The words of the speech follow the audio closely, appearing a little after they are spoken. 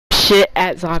shit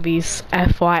at zombies,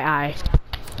 FYI.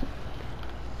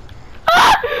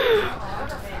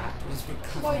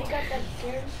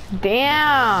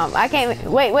 Damn, I can't.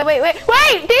 Wait! Damn,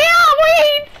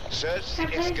 wait! Search the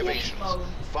excavations,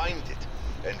 find it,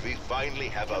 and we finally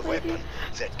have a weapon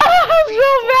that I'm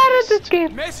so bad at this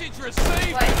game. Message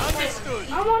received and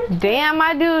understood. Damn,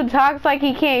 my dude talks like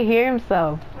he can't hear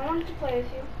himself. I wanted to play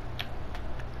with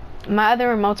you. My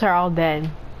other remotes are all dead.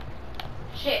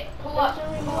 Shit, pull up.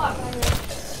 Yeah,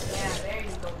 there you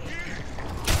go.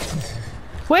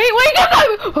 Wait, get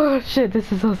up! Oh shit,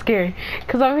 this is so scary.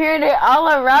 Cause I'm hearing it all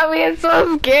around me. It's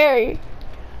so scary.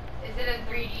 Is it in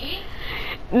 3D?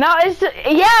 No, it's just,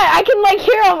 yeah. I can like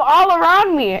hear them all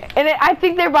around me, and I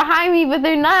think they're behind me, but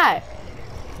they're not.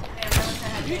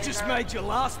 You just made your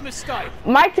last mistake.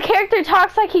 My character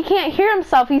talks like he can't hear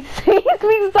himself. He speaks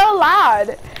so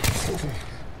loud.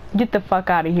 Get the fuck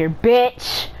out of here,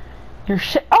 bitch. Your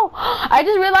shit. Oh, I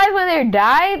just realized when they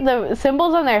die, the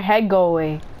symbols on their head go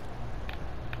away.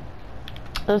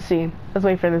 Let's see. Let's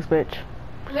wait for this bitch.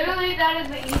 Literally, that is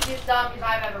the easiest zombies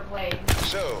I've ever played.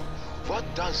 So, what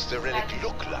does the relic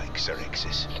look like,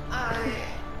 Xerxes?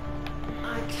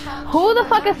 Who the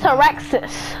fuck is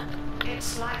Terexis?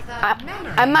 It's like that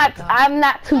I'm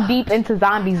not too deep into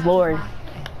zombies lore.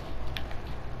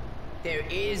 There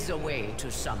is a way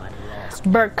to summon lost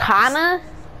Burkana?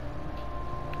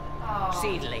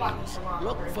 seedlings.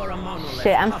 Look for a monolith.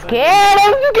 Shit, I'm scared.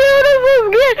 I'm so scared.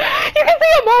 You can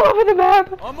see them all over the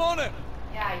map. I'm on it.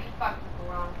 Yeah, you fucked with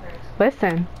the wrong person.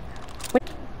 Listen.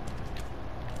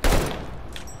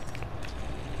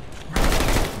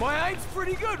 My aim's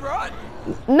pretty good, right?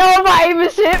 No, my aim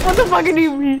is shit. What the fuck do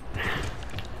you mean?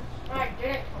 I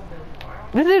did it for before.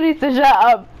 This dude needs to shut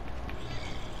up.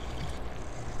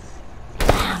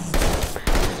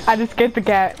 I just scared the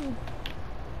cat.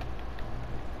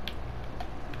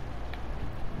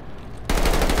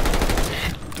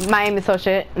 My aim is so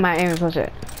shit. My aim is so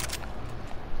shit.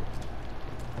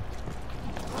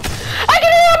 I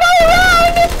can hear him all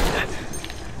around!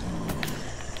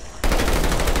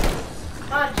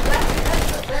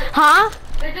 Huh?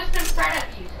 They're just in front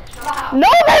of you, so chill out. No,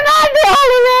 they're not! They're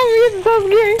all around me! It's so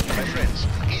scary! My friends,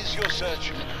 is your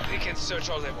search? They can search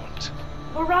all they want.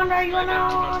 What round are you I on? do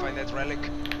not find that relic.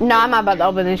 No, I'm not about to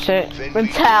open this shit.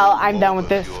 Until I'm done with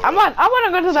this. I want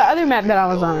to go to the other map that I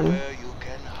was on. Where you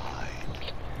can hide.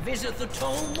 Visit the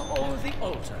tomb or the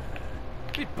altar.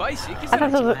 Bit basic, I isn't thought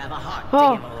it? this was Have a heart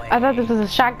oh, to give away. I thought this was a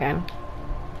shotgun.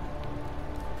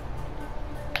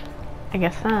 I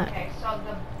guess not. Okay, so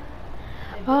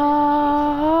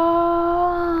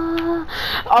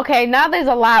Okay, now there's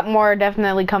a lot more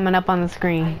definitely coming up on the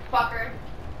screen. fucker.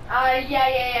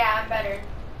 Yeah, I'm better.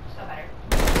 Still better.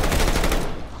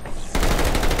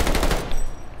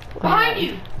 Behind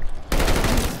you!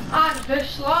 I'm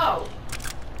just slow.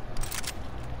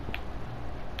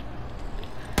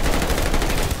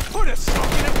 Put a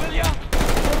sock in it, will ya?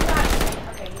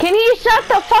 Okay. Can he shut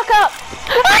the fuck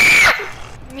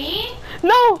up? Me?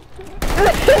 No!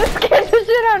 It scared the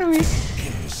shit out of me.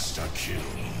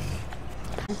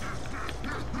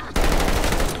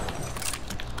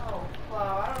 Oh, well,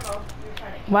 I don't know if you're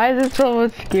trying to... Why is it so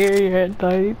much scarier at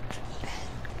night?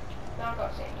 Don't go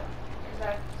say them, because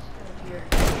that's gonna be weird.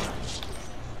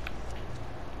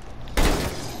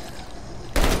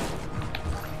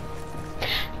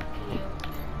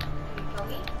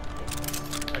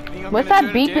 Can you tell me? What's that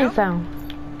beeping sound?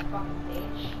 Fucking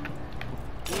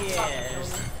bitch.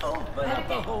 Yes. Open up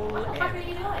the whole What the fuck are area.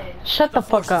 you doing? Shut the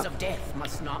fuck Forces up. of death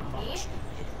must not march.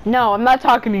 No, I'm not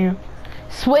talking to you.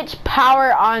 Switch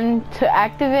power on to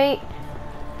activate.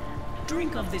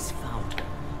 Drink of this fountain.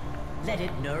 Let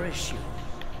it nourish you.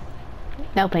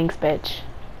 No thanks, bitch.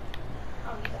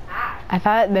 Oh, he's an ass. I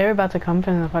thought they were about to come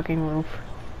from the fucking roof.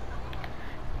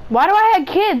 Why do I have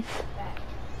kids?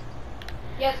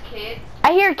 Yes, kids.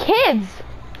 I hear kids.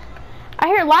 I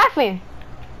hear laughing.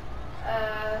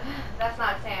 That's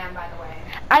not Sam, by the way.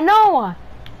 I know.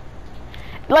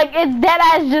 Like, it's dead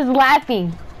ass just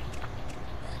laughing.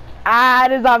 Ah,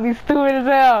 this zombie's stupid as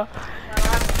hell.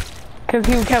 Cause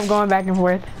he kept going back and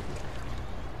forth.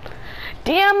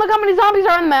 Damn, look how many zombies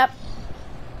are on the map.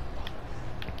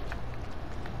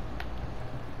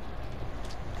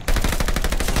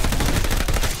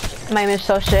 My image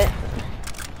so shit.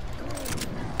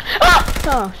 Ah!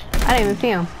 Oh, I didn't even see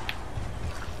him.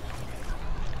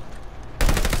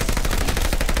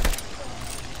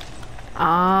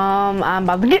 I'm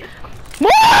about to get.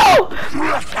 Whoa!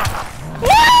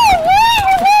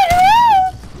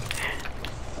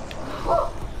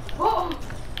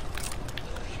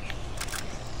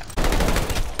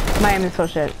 My aim is so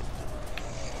shit.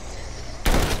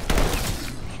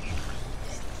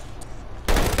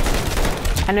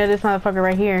 I know this motherfucker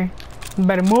right here.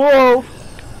 Better move.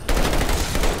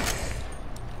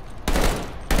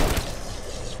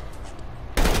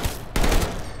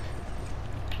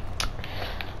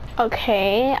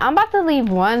 Okay, I'm about to leave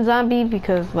one zombie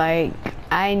because, like,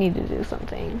 I need to do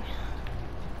something.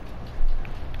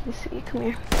 Let me see, come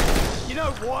here. You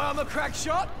know why I'm a crack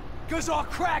shot? Because I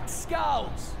crack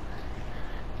skulls.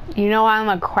 You know why I'm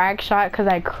a crack shot? Because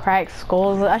I crack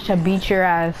skulls. I should beat your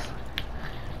ass.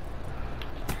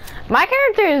 My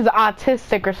character is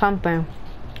autistic or something.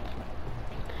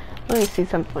 Let me see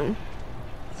something.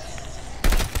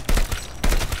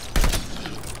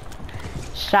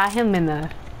 Shot him in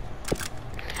the...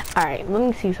 Alright, let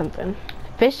me see something.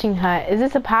 Fishing hut. Is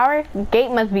this a power?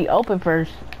 Gate must be open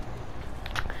first.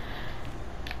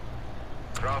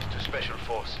 Craft to Special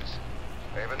Forces.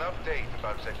 I have an update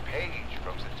about that page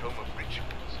from the Tome of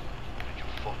Rituals that you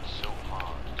fought so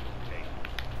hard to obtain.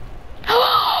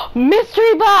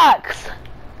 Mystery box!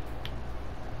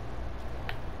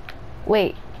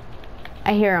 Wait.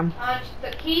 I hear him.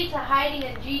 The key to hiding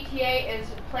in GTA is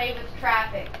play with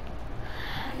traffic.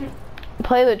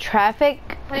 Play with traffic?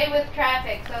 Play with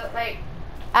traffic, so like...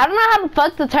 I don't know how the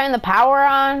fuck to turn the power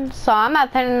on, so I'm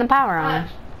not turning the power on.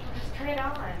 Just turn it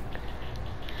on.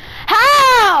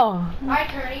 How? By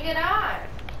turning it on.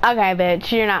 Okay,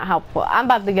 bitch, you're not helpful. I'm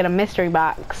about to get a mystery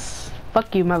box.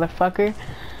 Fuck you, motherfucker.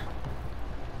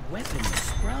 Weapons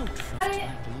sprout from like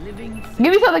living things.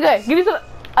 Give me something good. Give me some...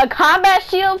 A combat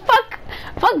shield? Fuck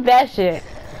that shit.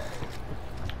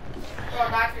 Well,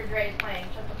 Dr. Dre's playing.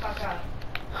 Shut the fuck up.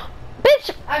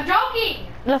 Bitch! I'm joking!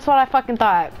 That's what I fucking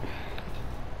thought.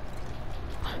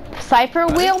 Cypher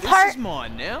wheel This part? is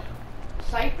mine now.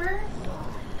 Cypher?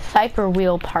 Cypher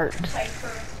wheel part.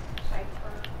 Cypher.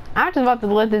 I'm just about to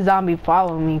let this zombie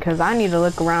follow me because I need to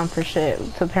look around for shit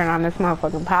to turn on this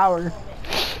motherfucking power.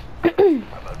 About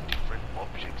different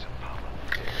objects of power.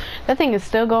 That thing is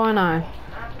still going on.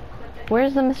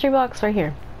 Where's the mystery box? Right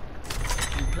here.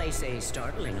 You place a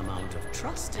startling amount of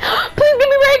trust in Please give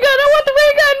me ray gun! I want the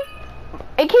ray gun!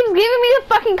 It keeps giving me the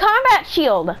fucking combat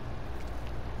shield.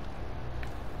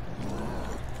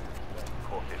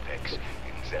 Cortex in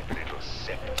that little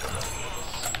scepter.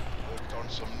 Worked on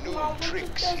some new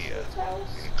tricks here,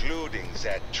 including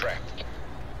that trap.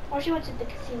 Or she went to the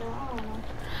casino, I don't know.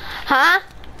 Huh?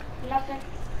 Nothing.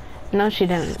 No, she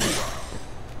didn't.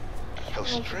 How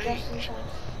strange.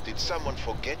 Did someone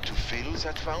forget to fill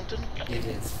that fountain? It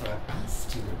is for us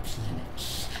to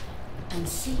replenish and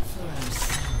see for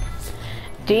ourselves.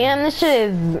 Damn, this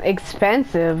shit is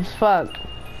expensive. Fuck.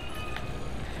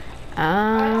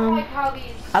 I don't like how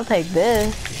these... I'll take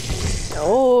this.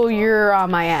 Oh, you're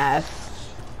on my ass.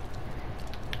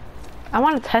 I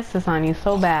want to test this on you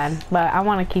so bad, but I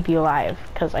want to keep you alive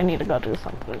because I need to go do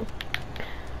something.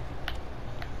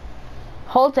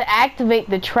 Hold to activate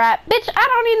the trap. Bitch, I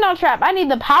don't need no trap. I need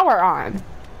the power on.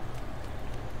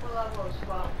 What level is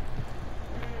 12?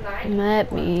 9?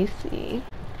 Let me see.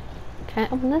 Can I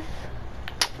open this?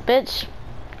 Bitch.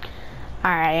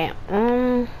 Alright.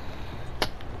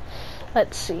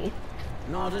 Let's see.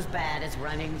 Not as bad as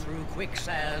running through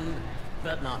quicksand,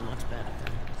 but not much better.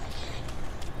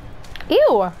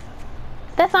 Ew!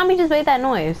 That zombie just made that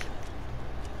noise.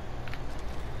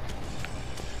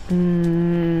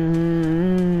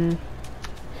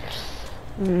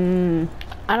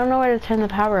 I don't know where to turn the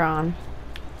power on.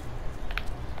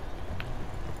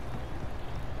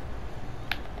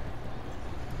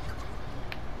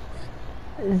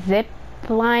 Zip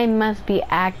line must be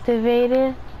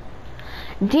activated.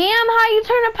 Damn, how you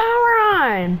turn the power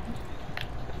on?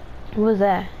 What was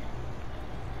that?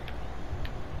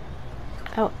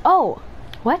 Oh,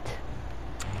 what?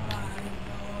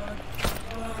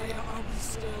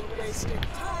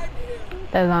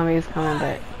 That zombie is coming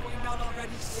back.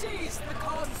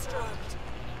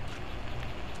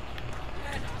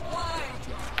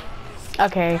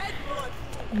 Okay.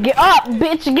 Get up,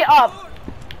 bitch, get up!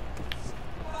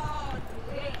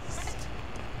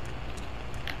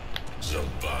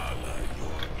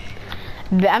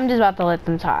 I'm just about to let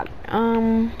them talk.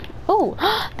 Oh,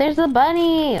 there's a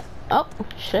bunny! Oh,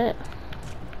 shit.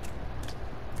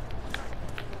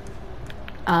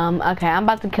 Okay, I'm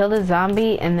about to kill the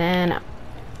zombie and then...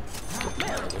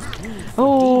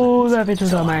 Oh, that bitch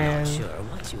was on my ass. Sure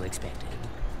what you expected.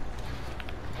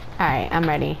 Alright, I'm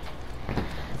ready.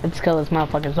 Let's kill this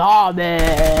motherfucking zombie!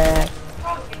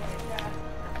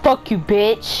 Fuck you,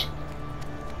 bitch!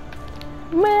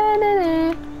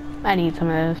 I need some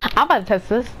of this. I'm about to test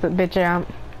this bitch out.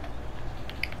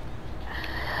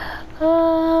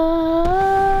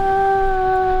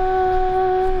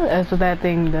 That's what that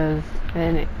thing does,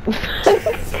 isn't it?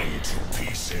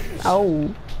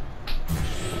 Oh.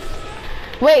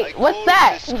 Wait, what's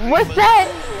that? What's that?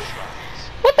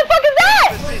 What the fuck is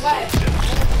that? What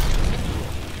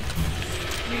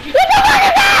the fuck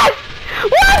is that?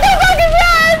 What the fuck is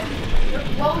that?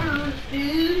 Voters,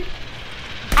 dude.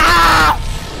 Ah!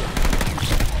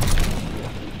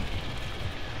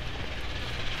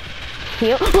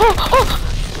 Heal.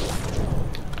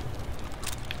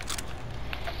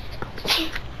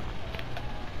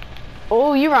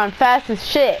 Oh, you run fast as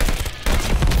shit.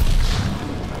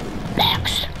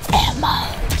 Max ammo.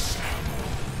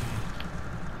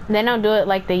 They don't do it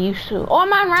like they used to. Oh,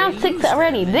 I'm on round 6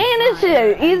 already. Damn, this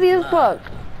shit easy as fuck.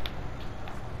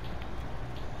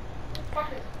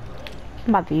 I'm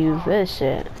about to use this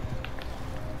shit.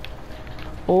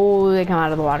 Oh, they come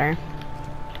out of the water.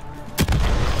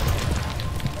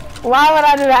 Why would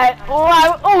I do that?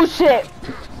 Why? Oh shit.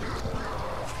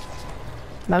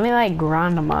 Let me like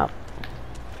grind them up.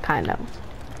 Kind of.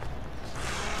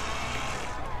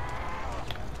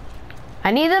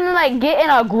 I need them to like get in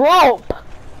a group.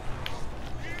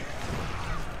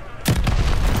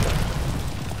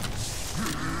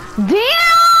 Damn!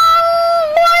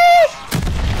 What?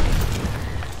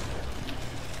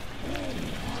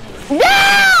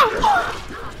 Damn!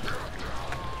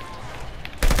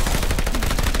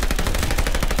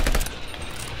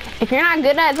 If you're not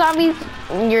good at zombies,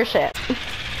 you're shit.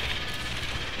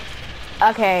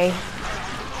 Okay.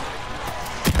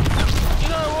 You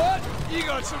know what? You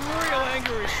got some real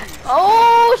anger issues.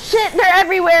 Oh shit, they're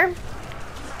everywhere.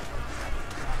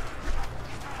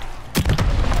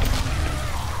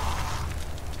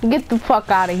 Get the fuck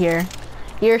out of here.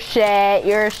 You're shit,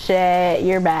 you're shit,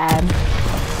 you're bad.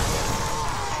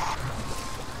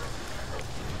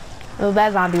 Oh,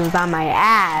 that zombie was on my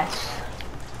ass.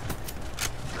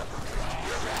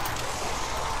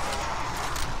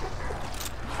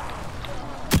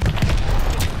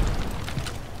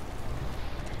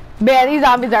 Man, these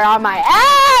zombies are on my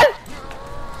ass!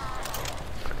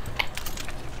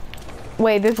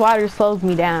 Wait, this water slows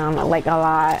me down, like, a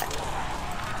lot.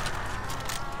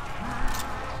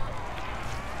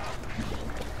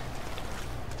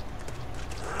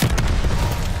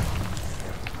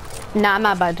 Nah, I'm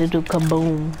not about to do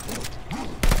kaboom.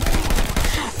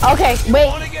 Okay, wait.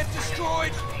 Wanna get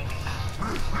destroyed?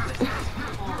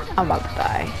 I'm about to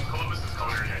die.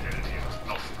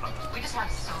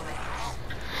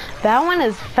 That one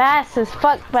is fast as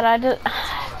fuck, but I just...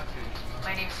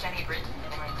 My name's Jenny Britton.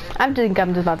 I think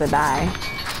I'm just about to die.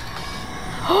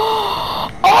 Oh!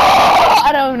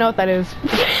 I don't even know what that is.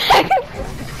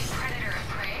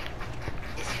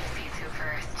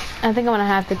 I think I'm gonna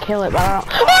have to kill it, but I don't...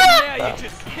 Now you're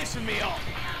just pissing me off.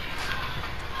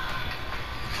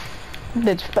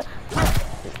 Bitch, fast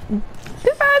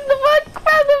the fuck,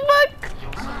 fast the fuck.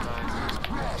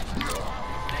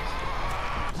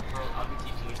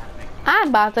 I'm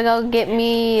about to go get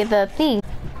me the thing.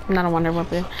 Not a Wonder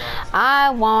Weapon.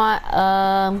 I want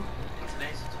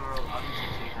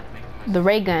the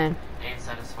ray gun.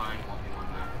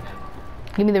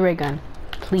 Give me the ray gun,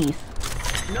 please.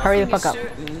 Hurry the fuck up.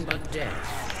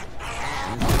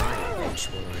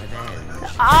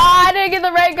 Ah, I didn't get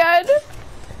the ray gun.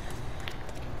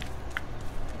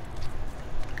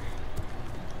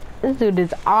 This dude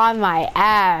is on my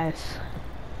ass.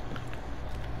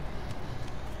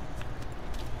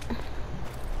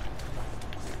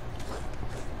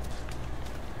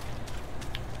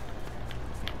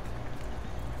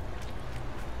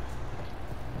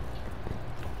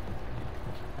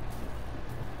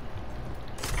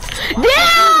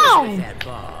 Damn! That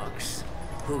box.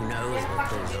 Who knows what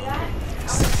goes on?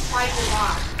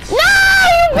 No,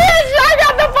 you bitch! I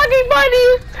got the fucking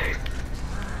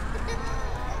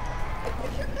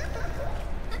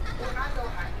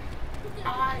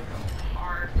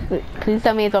money! Please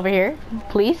tell me it's over here.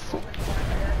 Please.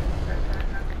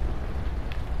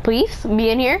 Please be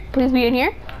in here. Please be in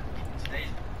here.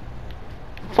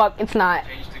 Fuck, it's not.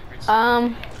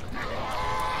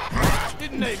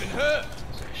 Didn't even hurt.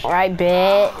 Alright,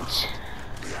 bitch.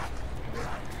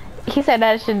 He said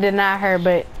that shit did not hurt,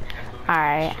 but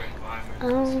alright.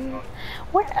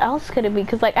 Where else could it be?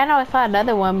 Cause like I know I saw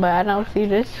another one, but I don't see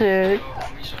this shit.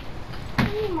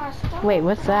 Wait,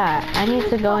 what's that? I need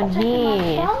to go in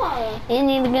here. I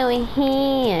need to go in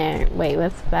here. Wait,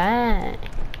 what's that?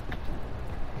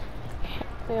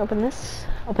 Let me open this.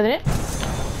 Open it.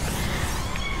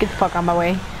 Get the fuck out of my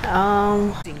way.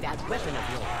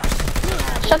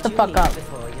 Shut the fuck up.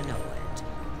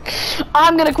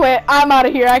 I'm gonna quit. I'm out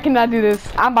of here. I cannot do this.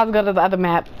 I'm about to go to the other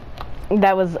map.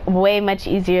 That was way much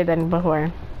easier than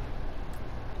before.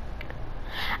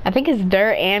 I think it's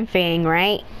Dirt and Fang,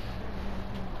 right?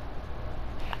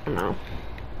 No.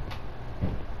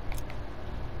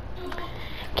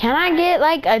 Can I get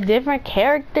like a different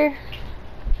character?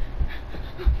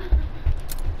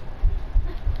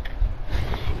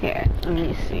 Here, let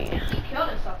me see. He killed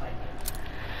himself, I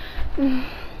think.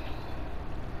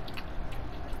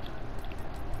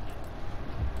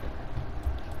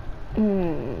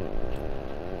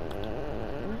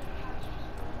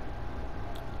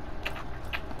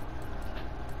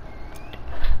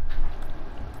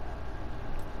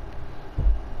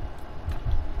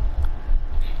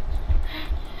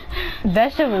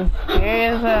 That shit was scary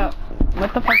as hell.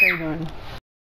 What the fuck are you doing?